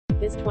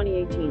This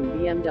 2018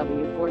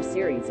 BMW 4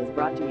 Series is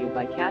brought to you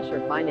by Cash or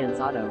Finance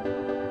Auto.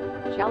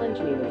 Challenge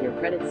me with your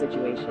credit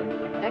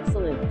situation.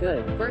 Excellent,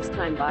 good,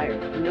 first-time buyer,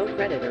 no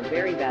credit or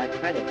very bad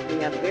credit. We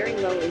have very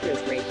low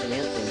interest rate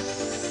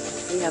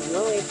financing. We have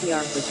low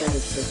APR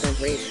percent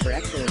rates for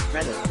excellent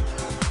credit.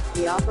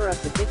 We offer up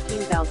to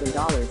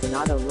 $15,000 in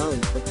auto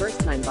loans for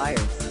first-time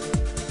buyers.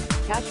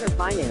 Cash or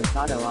Finance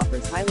Auto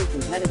offers highly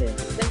competitive,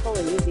 simple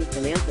and easy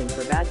financing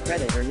for bad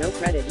credit or no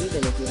credit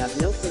even if you have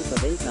no proof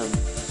of income.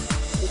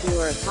 If you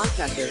are a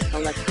contractor,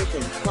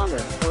 electrician,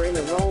 plumber, or in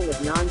a role with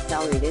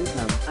non-salaried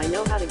income, I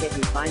know how to get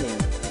you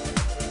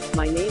financed.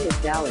 My name is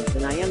Dallas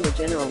and I am the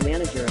General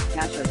Manager of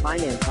Cash or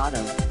Finance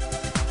Auto.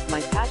 My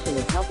passion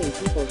is helping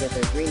people get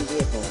their dream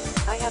vehicle.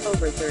 I have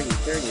over 30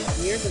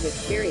 years of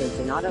experience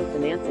in auto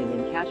financing,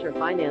 and Cash or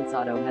Finance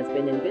Auto has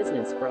been in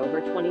business for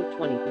over 20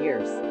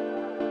 years.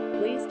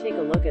 Please take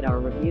a look at our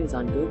reviews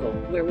on Google,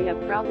 where we have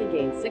proudly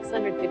gained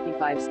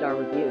 655-star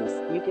reviews.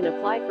 You can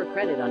apply for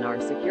credit on our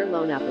secure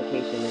loan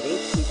application at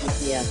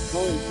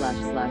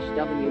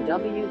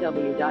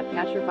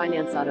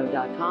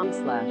https://www.cashorfinanceauto.com/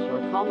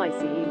 or call my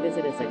CE.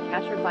 Visit us at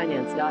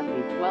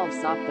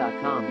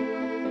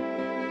cashorfinance.b12soft.com.